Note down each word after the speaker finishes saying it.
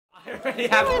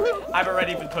I've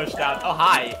already been pushed out. Oh,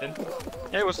 hi, Ethan.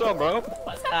 Hey, what's up, bro?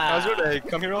 What's up? How's your day?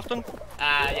 Come here often?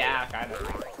 Yeah, kind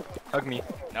of. Hug me.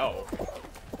 No.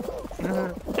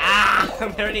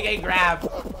 I'm already getting grabbed.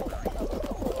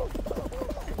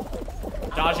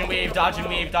 Dodge and weave, dodge and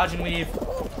weave, dodge and weave.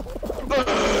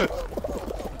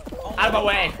 Out of my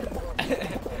way.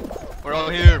 We're all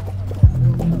here.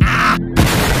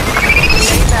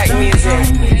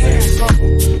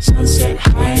 Sunset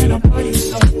high and I'm party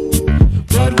slow.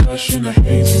 Blood rush in the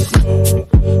hazy glow.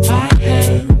 My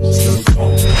hands still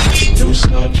cold. Do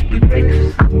such we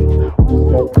make.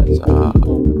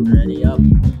 Ready up.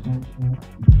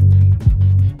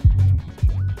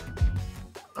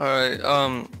 Alright,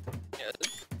 I'm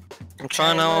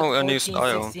trying out a new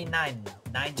style.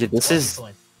 Dude, this is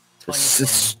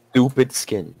stupid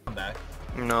skin. I'm back.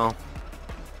 No,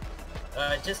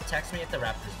 Just text me if the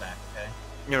Raptor's back, okay?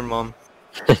 your mom.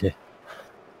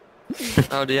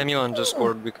 I'll DM you on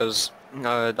Discord because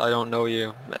I don't know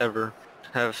you ever.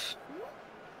 Have.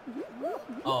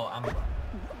 Oh, I'm.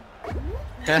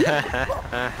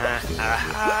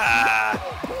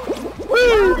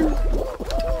 Woo!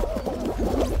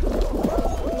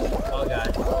 Oh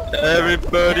god.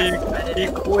 Everybody, be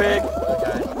quick! Oh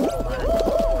god.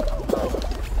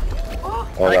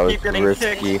 Oh, I that was keep getting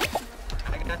risky.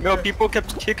 No, people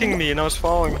kept kicking me and I was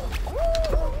falling.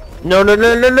 No, no,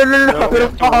 no, no, no, no, no, No, we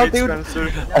have to oh, wait, dude. Spencer.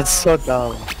 That's so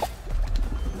dumb.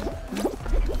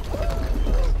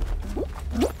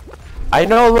 I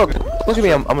know, look at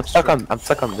me, I'm stuck on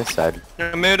this side.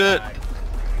 I made it!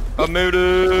 I made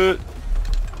it!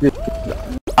 Dude,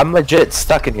 I'm legit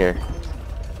stuck in here.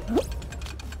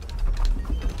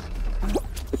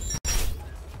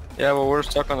 Yeah, well, we're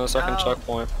stuck on the second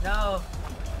checkpoint. No.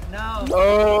 No.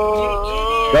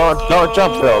 Oh! Don't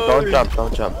jump, Bill. Don't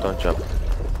jump.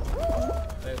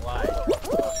 Wait, why?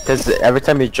 Because every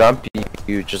time you jump,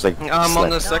 you just like. I'm on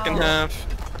the slip. second half.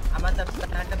 I'm at the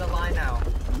back of the line now.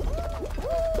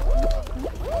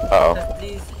 Uh oh.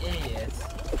 These idiots.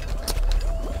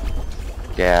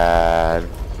 God.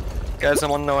 Guys,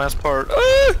 I'm on the last part.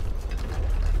 Ah!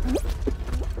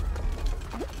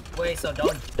 Wait, so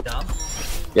don't jump?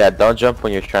 Yeah, don't jump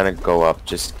when you're trying to go up.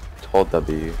 Just hold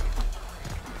W.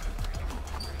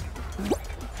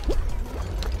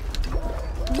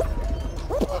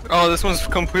 Oh, this one's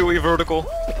completely vertical.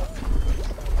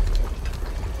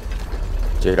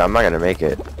 Dude, I'm not gonna make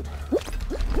it.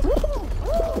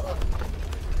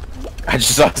 I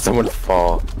just saw someone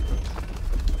fall.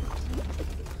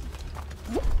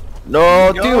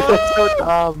 No, dude, that's so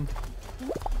dumb.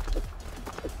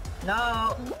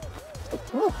 No!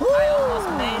 I almost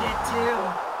made it too!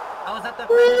 I was at the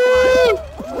finish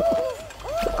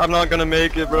line! I'm not gonna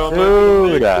make it, bro. I'm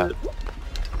Dude. not gonna make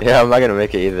it. Yeah, I'm not gonna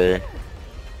make it either. I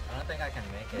don't think I can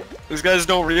make it. These guys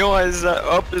don't realize that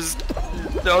up is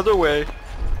the other way.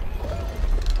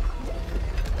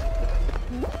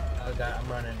 Oh god, I'm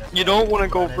running this You way. don't want to I'm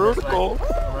go running this vertical. way.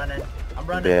 I'm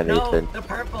running. Yeah, No, Nathan. the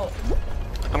purple!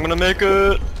 I'm gonna make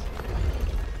it.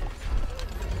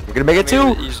 You're gonna make it I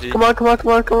made too? it easy. Come on.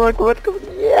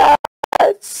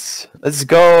 Yes! Let's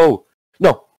go!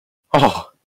 No!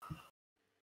 Oh!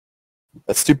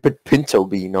 That stupid pinto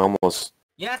bean almost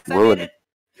Yes, I ruined made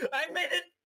it! I made it!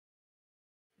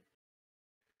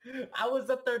 I was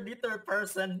the 33rd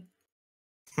person.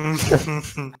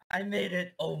 I made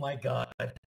it. Oh my god.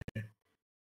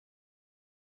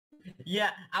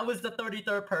 Yeah, I was the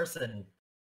 33rd person.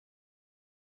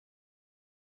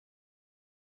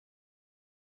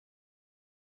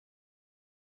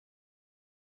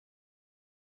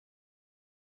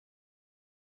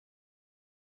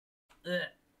 Ugh.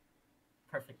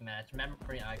 Perfect match.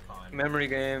 Memory icon. Memory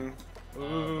game.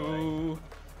 Ooh.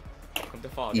 The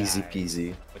fall easy guy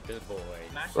peasy. with the boy.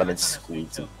 Lemon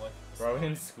squeezy.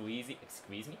 Rowan squeezy.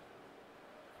 Excuse me?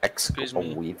 Excuse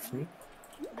me. With me?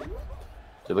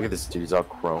 Dude, look at this dude. He's all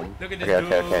chrome. Look at this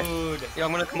Okay. Yeah,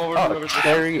 I'm gonna come over Oh, to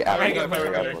cherry apple. Alright, go,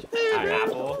 Cherry go,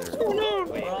 apple. Apple. No.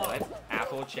 Wait, what?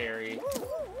 Apple, cherry.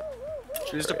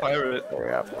 Who's the pirate?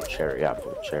 Cherry apple. Cherry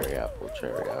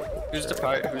apple. Who's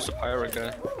the pirate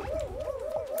guy?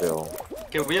 Bill.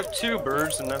 Okay, we have two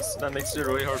birds, and that makes it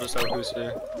really hard to tell who's who.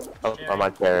 Oh, I'm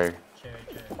on cherry. Cherry.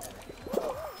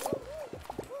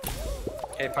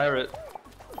 Hey, pirate.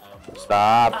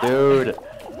 Stop, dude.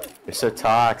 You're so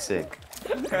toxic.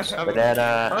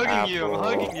 Banana. I'm hugging you. I'm apple.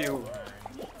 hugging you.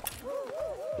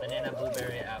 Banana,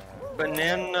 blueberry, apple.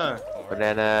 Banana.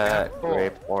 Banana, Apple.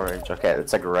 grape, orange. Okay,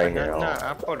 it's like right here. Banana. Oh.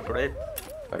 Apple. Grape.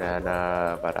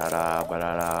 Banana.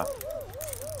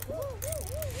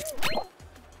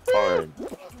 Orange.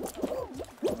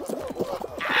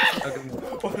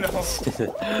 no.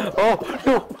 Oh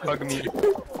no! Hug me.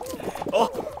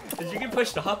 Oh, did you get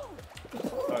pushed up?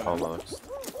 Almost.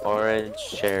 Orange,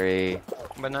 cherry,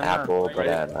 Banana. apple, Grape,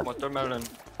 banana. Watermelon.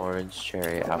 Orange,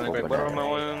 cherry, apple, Grape, banana.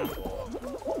 watermelon.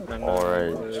 Banana,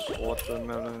 Orange. grape,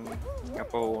 watermelon.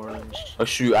 Apple, orange. Oh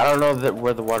shoot! I don't know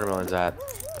where the watermelon's at.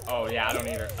 Oh yeah, I don't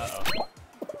either. Uh-oh.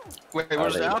 Wait,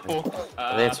 where's the there you apple?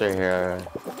 I think it's right here.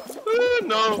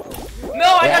 No.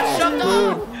 No, I got shoved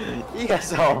off! You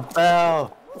guys all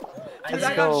fell. Dude, Let's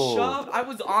I got go. shoved. I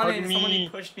was on Hug it and me. somebody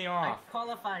pushed me I off.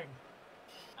 qualified.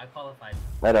 I qualified.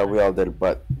 I know we all did,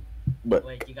 but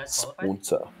Wait, you guys qualified?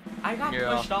 sponsor. I got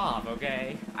Yeah. pushed off,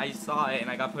 okay? I saw it and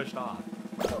I got pushed off.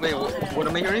 Wait, what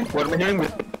am I hearing? What am I hearing?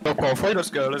 No qualified. Let's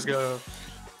go. Let's go.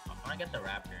 I wanna get the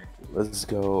raptor. Let's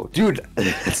go, dude.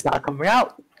 It's not coming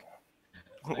out.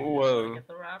 Whoa. Get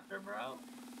the raptor, bro.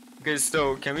 Okay,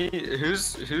 so can we?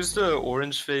 Who's the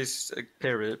orange faced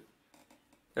parrot?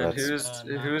 And That's- who's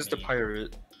not the me.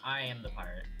 pirate? I am the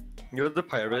pirate. You're the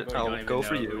pirate. Don't I'll even go know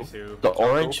for you. who's who. The I'll go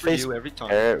orange for face you every time.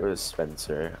 parrot was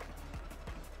Spencer.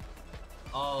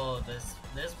 Oh,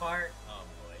 this part? Oh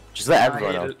boy. Just let I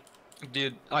everyone hate know. it.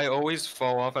 Dude, I always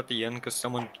fall off at the end because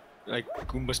someone like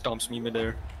Goomba stomps me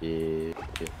midair. Yeah.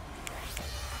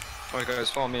 Alright guys,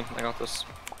 follow me. I got this.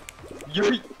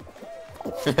 Yeet!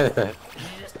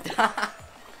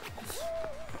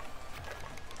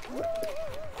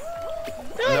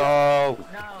 No.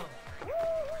 No!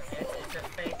 It's a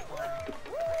fake one.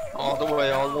 All the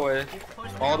way, all the way. You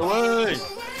pushed me All the off. way!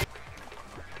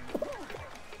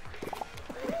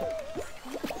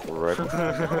 Rip. No!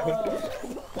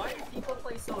 Why do people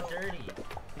play so dirty?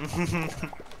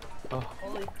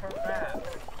 Holy crap.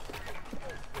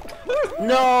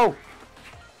 No.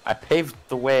 I paved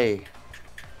the way.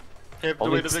 Pave the way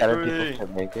Only to 7 victory! people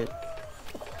can make it.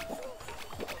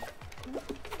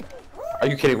 Are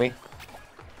you kidding me?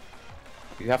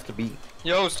 You have to be.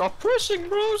 Yo, stop pushing,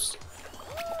 bros!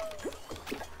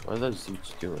 What are those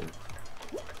dudes doing?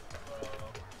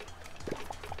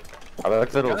 I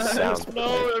like the little Guys, sound.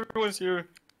 no, everyone's here.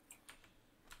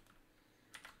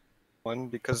 One,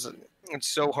 because it's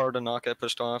so hard to not get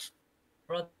pushed off.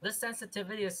 Bro, this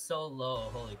sensitivity is so low.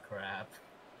 Holy crap.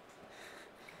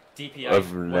 DPI.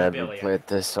 I've 1 never billion. played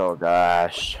this. Oh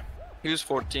gosh. Who's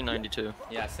 1492?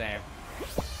 Yeah, same.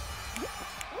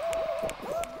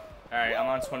 Alright, I'm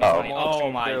on 2020. Uh-oh.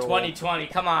 Oh my, Bill. 2020.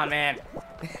 Come on, man.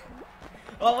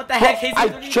 Oh, what the heck? Jesus, I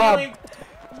what are you jumped. doing?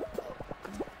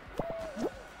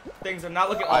 Things are not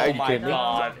looking. Are Oh you my kidding me?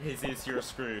 god, Jesus, you're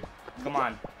screwed. Come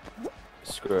on.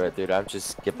 Screw it, dude. I'm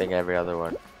just skipping every other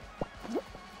one.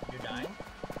 You're dying?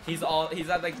 He's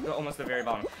at like almost the very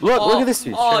bottom. Look at this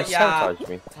dude. Oh, He's trying to sabotage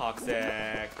me.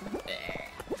 Toxic.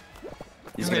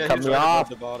 He's gonna Yeah, cut he's me right off. above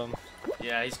the bottom.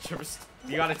 Yeah, he's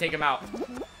you gotta take him out.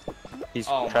 He's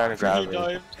Oh trying my- to grab He me.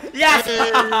 dived. Yes!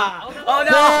 Oh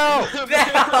no!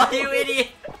 No, you idiot!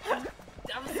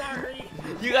 I'm sorry!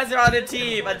 You guys are on a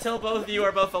team until both of you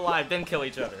are both alive, then kill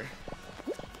each other.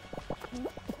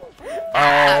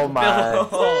 Oh my. No!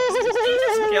 You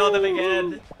just killed him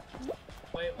again.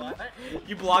 Wait, what?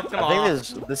 You blocked him I off.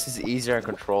 think this is easier on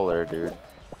controller, dude.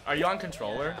 Are you on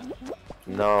controller?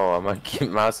 No, I'm on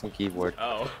mouse and keyboard.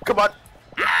 Oh. Come on.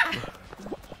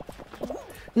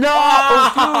 No,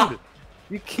 Ah! dude.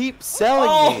 You keep selling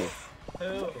Oh. me.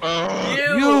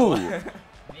 Who? You!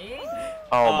 Me?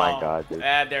 Oh my god, dude.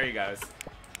 There he goes.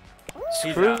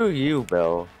 He's Screw out. you,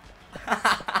 Bill.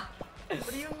 What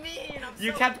do you mean? I'm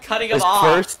You so... kept cutting him His off.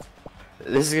 first.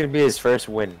 This is gonna be his first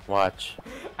win. Watch.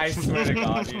 I swear to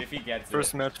God, dude, if he gets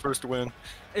First it. match, first win.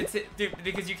 Dude,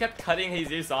 because you kept cutting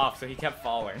Jesus off, so he kept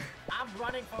falling. I'm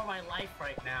running for my life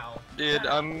right now. Dude,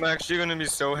 I'm actually gonna be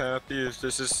so happy if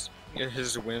this is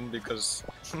his win because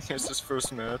it's his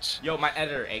first match. Yo, my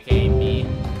editor, aka me,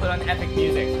 put on epic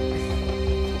music.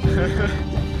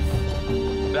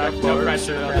 Back No bar,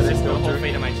 pressure, though. cinematic It's just the whole filter.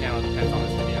 fate of my channel depends on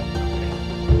this video.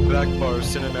 Back bar,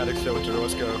 cinematic filter.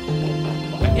 Let's go.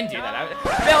 I can do that.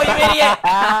 Bill, you idiot!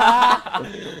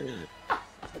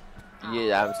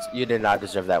 Yeah, you did not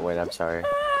deserve that win. I'm sorry.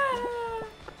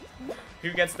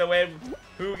 Who gets the win?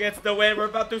 Who gets the win? We're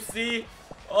about to see. I'm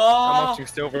Oh! watching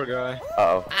Silver Guy.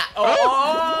 Uh oh.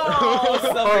 Oh!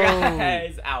 Silver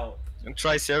guys out. And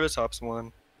Triceratops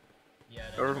won. Yeah,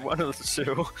 that's Or right. one of the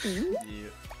two.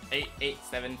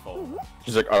 8874.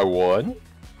 She's like, I won.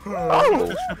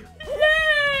 Oh.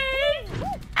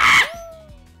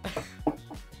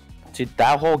 Dude,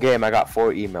 that whole game I got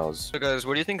 4 emails. So guys,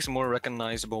 what do you think is more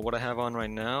recognizable? What I have on right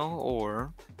now,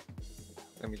 or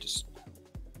let me just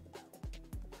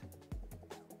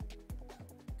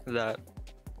that.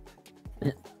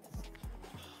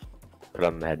 Put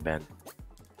on the headband.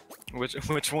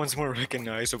 Which one's more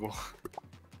recognizable?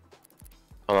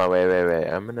 Hold on, wait.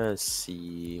 I'm gonna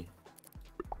see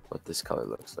what this color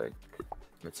looks like. I'm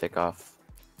gonna take off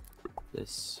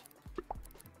this.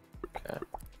 Okay.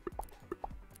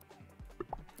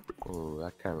 Oh,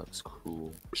 that kind of looks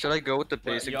cool. Should I go with the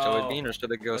basic jelly bean or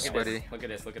should I go Look sweaty? At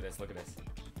this. Look at this.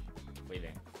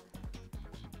 Waiting.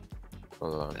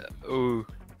 Hold on. Ooh.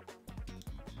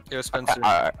 Yo, Spencer.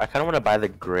 I kind of want to buy the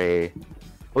gray.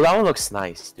 Well, that one looks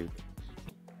nice, dude.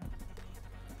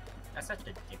 That's such a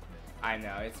dick move. I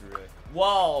know, it's rude.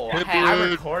 Whoa! Hey, Hey, I'm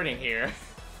dude. recording here.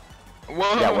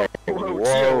 Whoa! Yeah, wait. Whoa!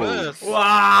 Whoa. TOS.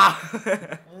 Wow!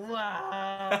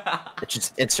 Wow.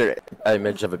 Just insert an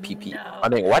image of a PP. No. I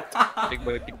mean, what? Big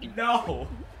boy pee. No!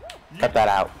 Cut that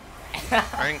out.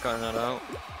 I ain't cutting that out.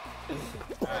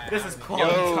 This is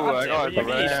quality Yo, content. I got What do you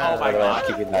mean? red. Oh my god.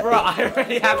 Keeping that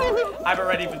Bro, I've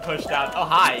already been pushed out. Oh,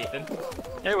 hi, Ethan.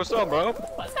 Hey, what's up, bro?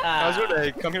 What's How's your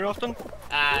day? Come here often?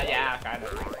 Yeah, kind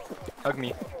of. Hug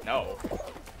me. No.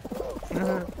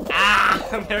 Ah!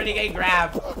 I'm already getting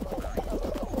grabbed.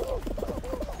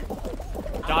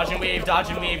 Dodge and weave, dodge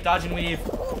and weave, dodge and weave.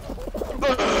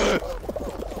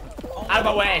 Out of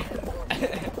my way.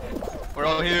 We're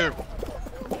all here.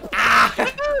 Ah!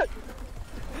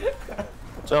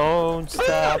 Don't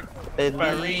stop Believe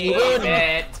believing.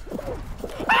 it.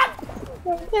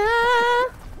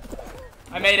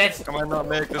 I made it. Come on, not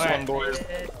make this Alright. one, boys.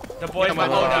 The boys Come might.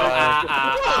 on.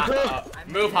 Oh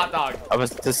no. Move, hot dog. I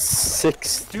was the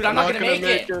 6th. Dude, I'm not gonna make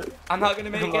it. I'm not gonna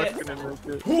make I'm not it. gonna make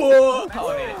it. Whoa! Oh,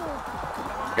 I made it.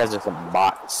 You guys are some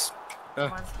bots.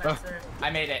 Come on, Spencer. I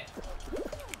made it.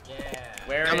 Yeah.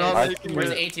 Where I'm not is? making Where's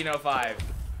it. 1805?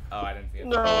 Oh, I didn't see it.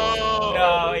 No!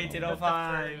 No,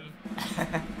 1805.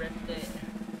 Ripped it.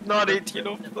 Not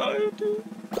 1805, dude.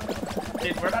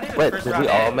 Dude, we're not even Wait, first did round we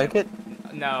all in. make it?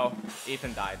 No,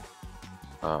 Ethan died.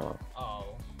 Oh. Oh.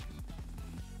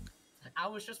 I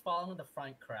was just following the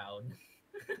front crowd.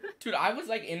 Dude, I was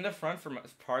like in the front for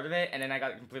part of it, and then I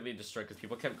got completely destroyed because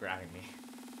people kept grabbing me.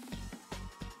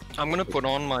 I'm gonna put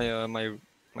on my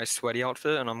my sweaty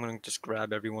outfit and I'm gonna just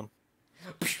grab everyone.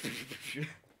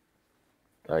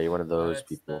 Are you one of those What's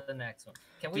people? the next one?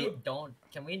 Can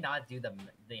we not do the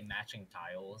matching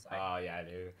tiles? Oh yeah,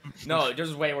 dude. No,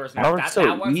 there's way worse. That one's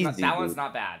so easy, that one's dude.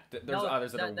 not bad. There's No,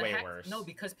 others that are the way heck- worse. No,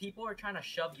 because people are trying to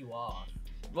shove you off.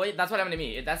 Well, that's what happened to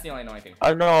me. That's the only annoying thing.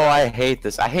 Oh no, I hate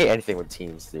this. I hate anything with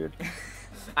teams, dude.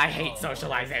 I hate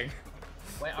socializing.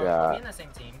 Wait, Yeah. are we in the same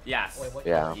team? Yes. Wait, what?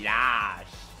 Yeah. Yash.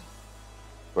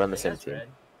 We're on the You same guys team. red?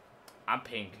 I'm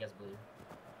pink. You guys blue?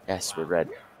 Yes, we're red.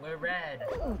 We're red.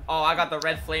 Oh, I got the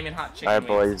red flaming hot chicken Alright,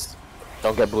 wings. boys.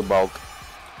 Don't get blue bulk.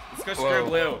 Let's go Whoa. screw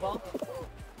blue. Well,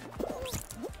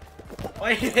 Why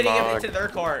are you hitting him Fuck. into their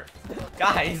court?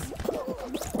 Guys.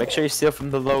 Make sure you steal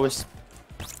from the lowest.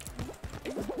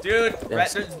 Dude,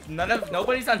 Yes.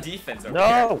 nobody's on defense over here.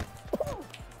 No!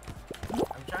 I'm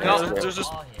trying No. to get There's the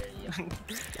just- ball here. Yeah.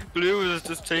 Blue is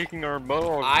just taking our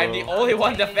ball. I'm the bro. only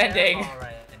one Taking the defending. ball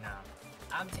right now.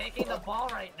 I'm taking the ball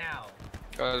right now.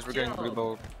 Guys, we're getting blue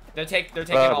ball. They're taking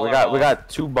all we our got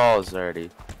balls. 2 balls already.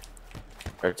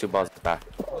 Or 2 balls back.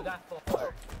 We got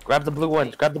 4. Grab the blue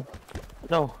one. Grab the.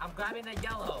 No. I'm grabbing the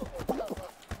yellow.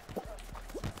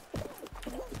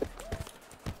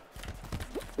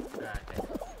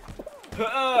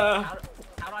 How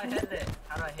do I hit it?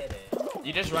 How do I hit it?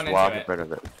 You just run Walk into in it. front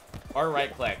of it. Or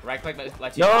right click. Right click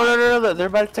lets you. No, no, no, no. They're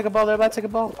about to take a ball. They're about to take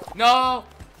a ball. No!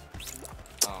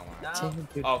 Oh my. No.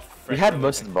 Dude. Oh, We frick, had we're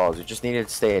most of losing. the balls. We just needed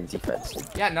to stay in defense.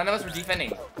 Yeah, none of us were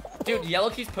defending. Dude, yellow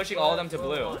keeps pushing all of them to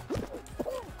blue.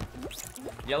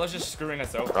 Yellow's just screwing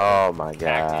us over. Oh my Tag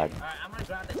god. team. Alright, I'm gonna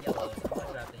grab the yellows. I'm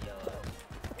gonna grab the yellow.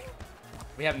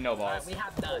 We have no balls. Alright, we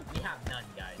have none. We have none,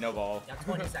 guys. No ball. You have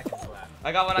 20 seconds left.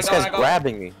 I got one. I This got one. guy's I got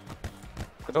grabbing me.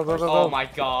 Go, go, go, Oh go. my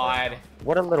god.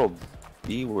 What a little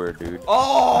B word, dude.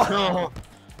 Oh! No,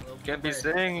 Little can't be bird.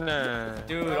 saying that.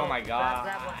 Dude, oh my god.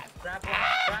 Grab one.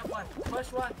 Grab one.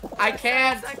 Push one. I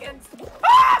can't. 7 seconds.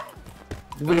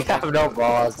 We have no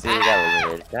balls, dude. We got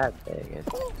eliminated. God dang it.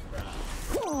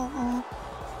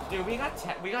 Dude, we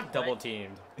got double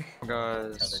teamed. Tell the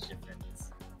Guys,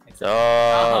 difference. Oh.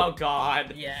 Oh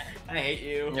god. Yeah. I hate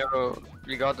you. yo,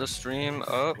 we got the stream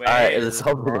up. Wait. Alright, let's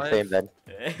all be the same then.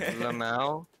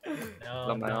 Lamau. No,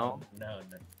 Lamau. no.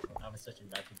 I'm switching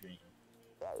back to green.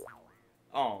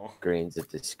 Oh. Green's a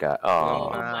disgust. Oh Oh.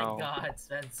 Wow. my god,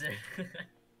 Spencer.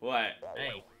 What?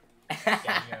 Hey. Get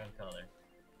your own color.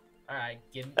 Alright,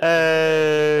 give me.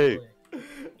 Hey! Give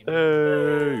me-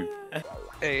 Hey!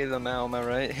 Hey, Lamau, am I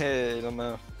right? Hey,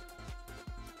 Lamau.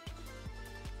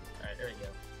 Alright, there we go.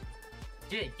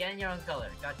 Dude, get in your own color.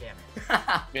 God damn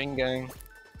it. Gang gang.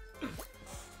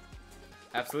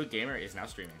 Absolute Gamer is now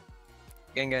streaming.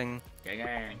 Gang gang. Gang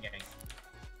gang.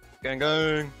 Gang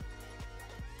gang.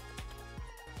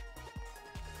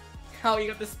 Oh, you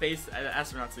got the space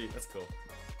astronaut suit. That's cool.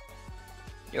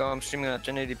 Yo, I'm streaming at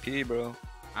 1080p, bro.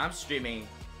 I'm streaming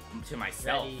to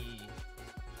myself. Ready.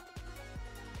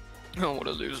 Oh, what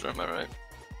a loser, am I right?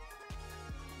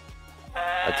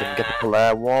 I didn't get the color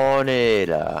I wanted.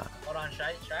 Hold on, should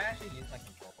I actually use my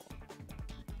control?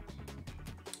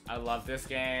 I love this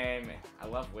game. I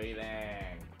love waiting.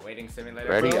 Waiting simulator.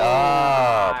 Ready Bro.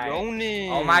 up. Hi.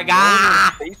 Ronin. Oh my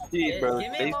god! Space bro.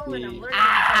 Give me a Space moment, I'm dude.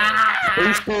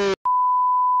 learning. Space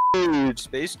dude.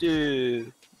 Space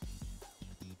dude.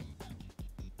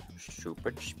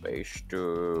 Stupid space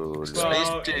dude. Space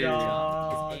Bro, dude.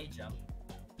 no. It's A jump.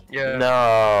 Yeah.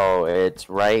 No, it's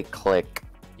right click.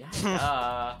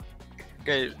 Yeah.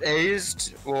 Okay,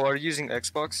 A's. Well, are you using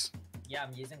Xbox? Yeah,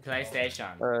 I'm using control.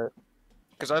 PlayStation.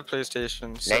 Because I have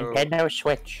PlayStation. So Nintendo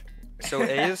Switch. so A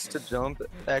is to jump,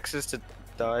 X is to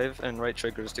dive, and right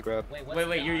trigger is to grab. Wait, what's Wait,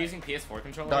 the you're die? using PS4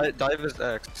 controller? Dive is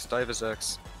X. Dive is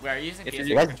X. Wait, are you using If you-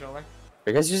 PS4 guys- controller? Are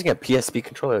you guys using a PSP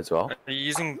controller as well? Are you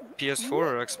using PS4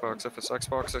 or Xbox? If it's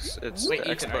Xbox, it's Wait,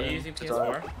 the X Ethan, are you button using to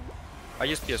dive. PS4? I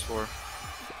use PS4.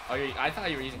 Oh, I thought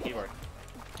you were using keyboard.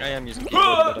 I am using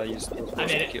keyboard, but I use PS4. I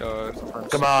did it.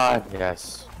 Come on.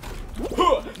 Yes.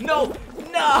 No!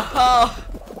 No!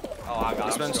 Oh, I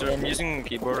got Spencer, I'm using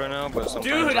keyboard right now, but sometimes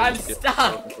Dude, I I'm use PS4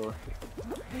 stuck. controller.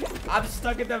 I'm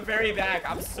stuck at the very back.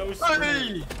 I'm so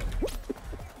screwed.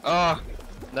 Ah,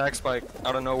 next spike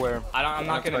out of nowhere. I'm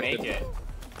not gonna make Unexpected.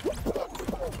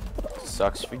 it.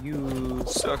 Sucks for you.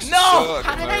 Sucks. to No! suck,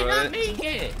 How did am I right? not make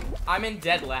it? I'm in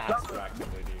dead last,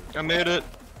 practically, dude. I made it.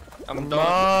 I'm Come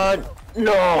done. on.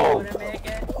 No. Couldn't make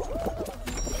it.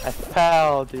 I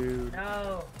fell, dude.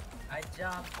 No, I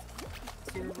jumped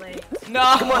too late.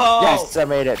 No! Yes, I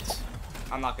made it.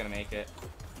 I'm not gonna make it.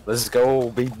 Let's go,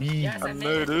 baby. Yes, I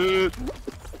made it.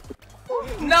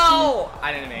 No!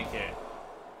 I didn't make it.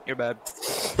 You're bad.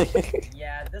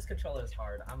 Yeah, this controller is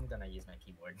hard. I'm gonna use my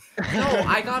keyboard. No,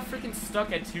 I got freaking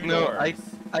stuck at 2 No, doors.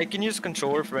 I can use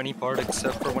controller for any part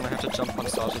except for when I have to jump on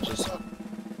sausages.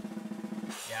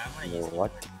 Yeah, I'm gonna use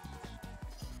What? keyboard.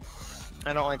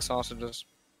 I don't like sausages.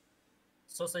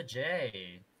 Sausage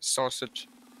J. Sausage.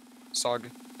 Sog.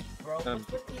 Bro,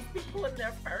 what's with these people in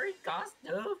their furry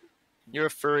costume? You're a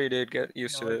furry, dude. Get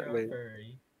used to it. you're a Wait.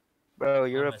 furry. Bro,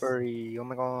 you're I'm a a- furry. Oh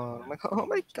my god. Oh my god. Oh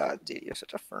my god, dude. You're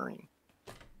such a furry.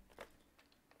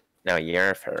 No, you're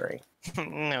a furry.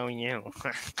 No, you.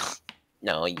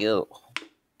 No, you.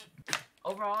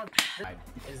 Overall,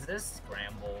 is this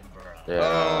scramble, bro?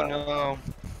 Oh no.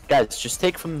 Guys, just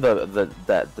take from the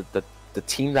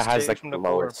team that has Take like from the the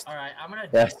board. lowest. Alright, I'm gonna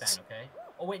Yes. defend, okay?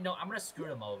 Oh wait, no, I'm gonna screw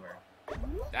them over.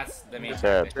 That's the main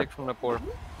Sure. thing. Take from the poor.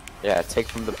 Yeah, take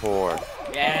from the poor.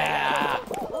 Yeah!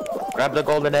 Grab the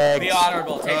golden eggs. Be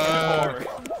honorable, take from the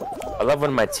poor. I love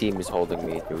when my team is holding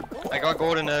me, dude. I got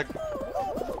golden egg.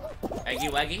 Eggy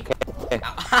weggy?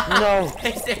 No.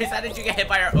 Hey, serious, how did you get hit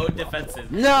by our own defenses?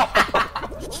 No.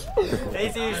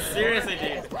 Hey, seriously,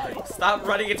 dude. Stop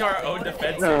running into our own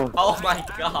defenses. No. Oh my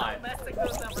god. I'm messing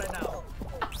with them right now.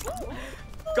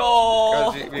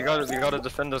 Goal! Guys, we gotta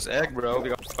defend this egg, bro. We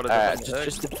gotta defend this egg.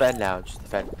 Just defend now. Just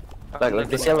defend. I'm Like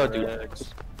this defending yellow our dude.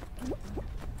 eggs.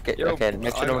 Okay, Yo, okay,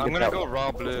 make sure no I'm one gonna gets go out.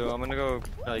 raw blue. I'm gonna go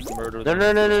like murder No,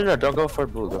 them. no. Don't go for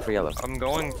blue. Go for yellow. I'm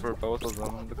going for both of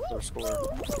them. Look at their score.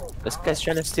 This guy's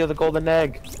trying to steal the golden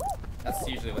egg. That's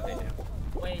usually what they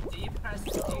do. Wait, do you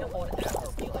hold F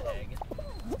to steal an egg?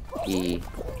 E.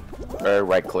 Or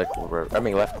right click. I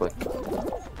mean left click.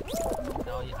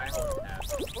 No, I hold F.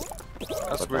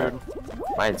 That's What's weird.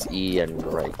 Mine's E and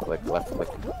right click, left click.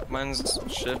 Mine's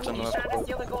shift and He's left. trying to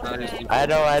steal the golden That is egg. evil. I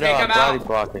know. Take I'm him out. already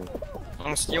blocking.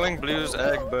 I'm stealing blue's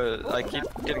egg, but I keep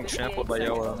getting trampled by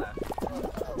yellow.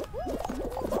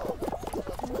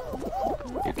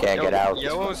 You can't get out.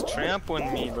 Yellow's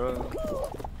trampling me, bro.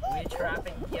 We're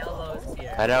trapping yellows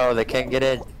here. I know they can't get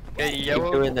in. Okay,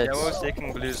 doing this. yellow's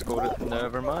taking blue's golden.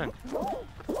 Never mind.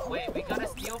 Wait, we gotta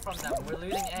steal from them. We're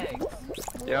losing eggs.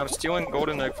 Yeah, I'm stealing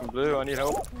golden egg from blue. I need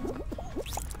help.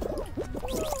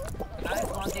 Guys,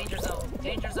 we're on danger zone.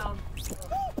 Danger zone.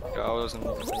 Yeah, I was in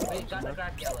We gotta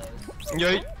grab yellows.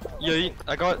 Yeet, yeet.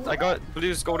 I got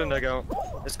blue's golden egg out.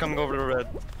 It's coming over to red.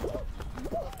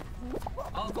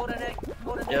 Oh, golden egg.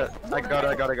 Golden Yeah, egg. I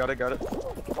got it.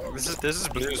 This is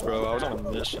blues, bro. I was on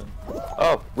a mission.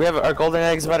 Oh, we have our golden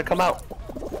eggs about to come out.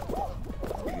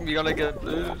 We gotta get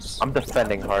blues. I'm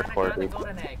defending hardcore, the dude.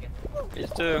 golden egg. Me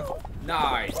too.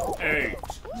 9, 8,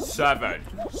 7,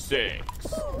 6,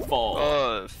 5,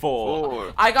 5, 4.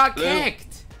 4. I got Blue.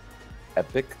 kicked!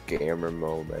 Epic gamer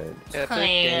moment. Epic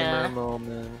gamer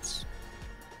moments.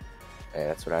 Hey,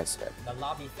 that's what I said. The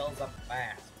lobby fills up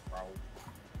fast, bro.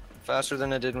 Faster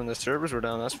than it did when the servers were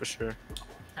down, that's for sure.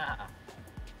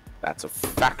 That's a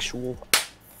factual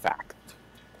fact.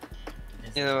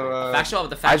 You know, Factual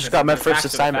with the I facts. just got my the first facts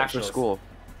of the assignment for factuals. school.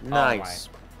 Oh Nice.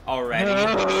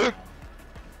 Already.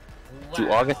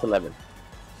 To August 11th.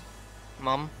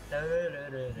 Mom.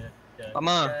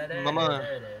 Mama.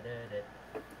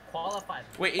 Qualified.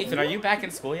 Wait, Ethan, are you back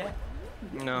in school yet?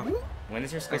 No. When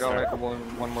is your I school got start? like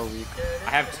one more week.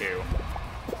 I have 2. You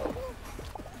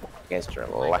guys are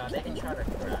Oh my God, lucky. they can try to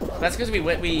grab. That's because we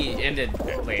ended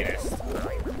latest.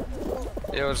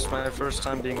 Yeah, it was my first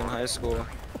time being in high school.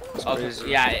 It's Okay. crazy.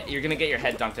 Yeah, you're gonna get your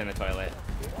head dunked in the toilet.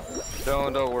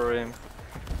 Don't worry.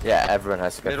 Yeah, everyone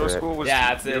has to go Middle through school was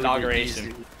Yeah, it's the really inauguration.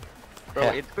 easy. Bro,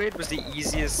 Yeah. 8th grade was the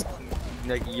easiest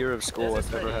like year of school This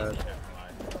is I've ever pretty had.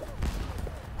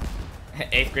 easy.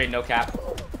 8th grade, no cap.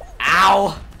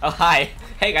 Ow! Oh, hi.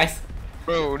 Hey, guys.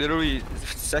 Bro, literally,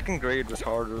 2nd grade was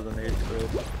harder than 8th grade.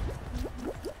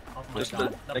 Oh my Just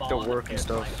God, like the ball work and hit,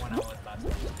 stuff. like, when I was about to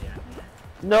leave the end.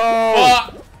 No!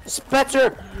 Oh! Spencer!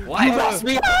 What? You messed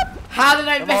me up! How did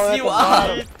I I'm mess all you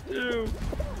at the up? bottom.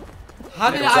 How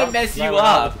did I mess you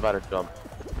up? About to jump.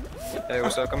 Hey,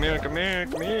 what's up? Come here, come here,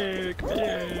 come here, come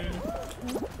here.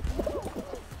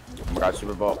 Oh my God,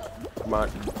 Super Bowl. Come on.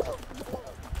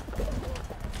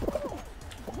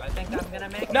 I think I'm gonna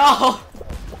make it. No!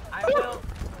 I will.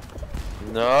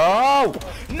 No!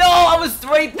 No, I was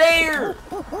right there!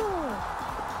 No,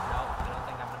 I don't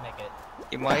think I'm gonna make it.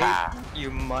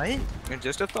 You might, and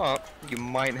just a thought, you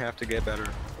might have to get better.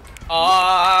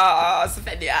 Oh,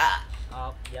 Svenja.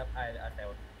 Oh, yep, I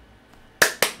failed.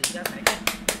 Did you guys make it?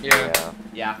 Yeah.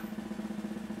 Yeah.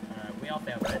 We all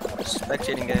failed, right?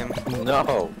 Spectating game.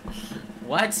 No!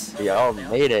 What? We all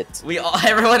made it. We all,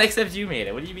 everyone except you made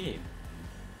it. What do you mean?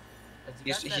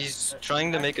 He's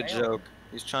trying to make a joke.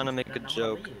 He's trying to make a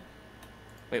joke.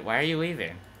 Wait, why are you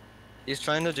leaving? He's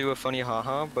trying to do a funny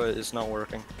haha, but it's not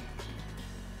working.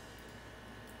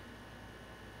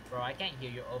 Bro, I can't hear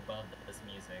you above this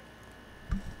music.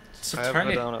 Just I have turn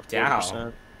it it down at down.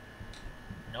 40%.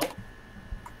 Nope.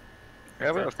 I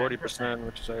have it at It's 40%,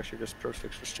 which is actually just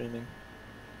perfect for streaming.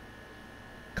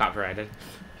 Copyrighted.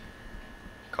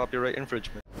 Copyright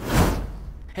infringement.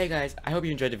 Hey guys, I hope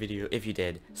you enjoyed the video. If you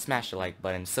did, smash the like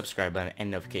button, subscribe button, and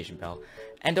notification bell.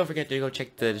 And don't forget to go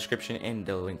check the description and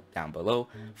the link down below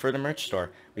for the merch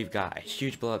store. We've got a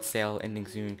huge blowout sale ending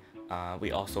soon.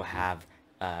 We also have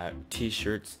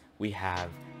t-shirts, we have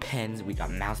pens, we got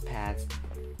mouse pads.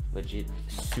 Legit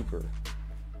super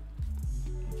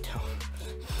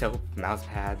dope mouse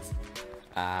pads.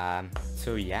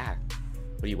 So yeah,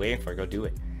 what are you waiting for? Go do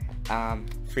it.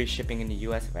 Free shipping in the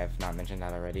US if I have not mentioned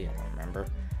that already. I don't remember.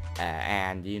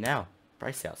 And you know,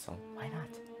 price sale, so why not?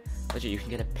 Legit, you can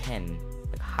get a pen,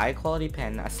 like high quality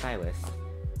pen, a stylus,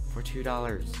 for $2.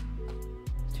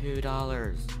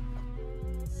 $2.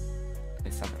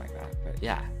 It's something like that. But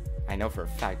yeah, I know for a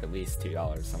fact at least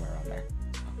 $2 somewhere around there.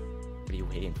 What are you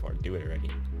waiting for? Do it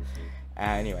already.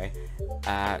 Anyway,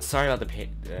 sorry about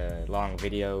the long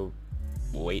video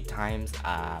wait times.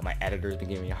 My editor's been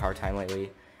giving me a hard time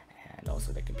lately, and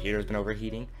also the computer's been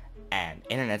overheating, and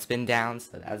internet's been down,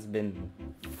 so that's been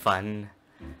fun.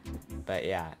 But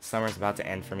yeah, summer's about to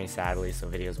end for me, sadly, so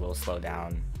videos will slow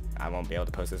down. I won't be able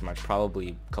to post as much,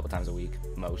 probably a couple times a week,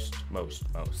 most,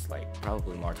 like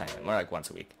probably more like once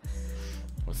a week.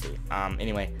 We'll see.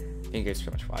 Anyway, thank you guys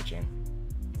so much for watching,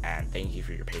 and thank you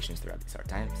for your patience throughout these hard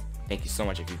times. Thank you so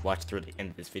much if you've watched through the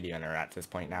end of this video and are at this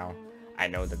point now. I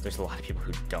know that there's a lot of people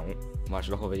who don't watch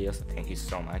the whole video, so thank you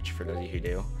so much for those of you who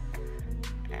do.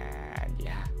 And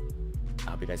yeah,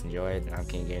 I hope you guys enjoyed. I'm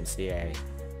Kingofgames CA,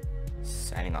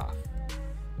 signing off.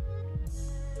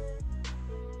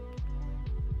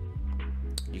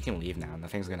 You can leave now,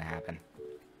 nothing's gonna happen.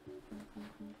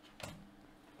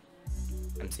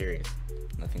 I'm serious,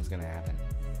 nothing's gonna happen.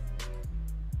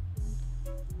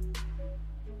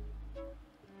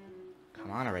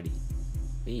 Come on already,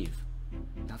 leave.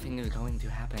 Nothing is going to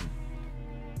happen.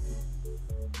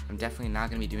 I'm definitely not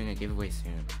gonna be doing a giveaway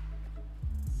soon.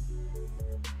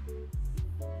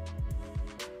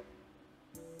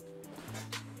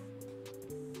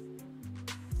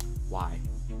 Why?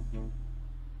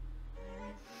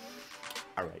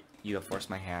 Alright, you have forced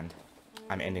my hand.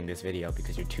 I'm ending this video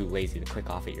because you're too lazy to click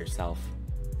off it yourself.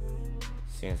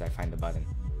 As soon as I find the button.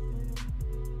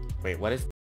 Wait, what is...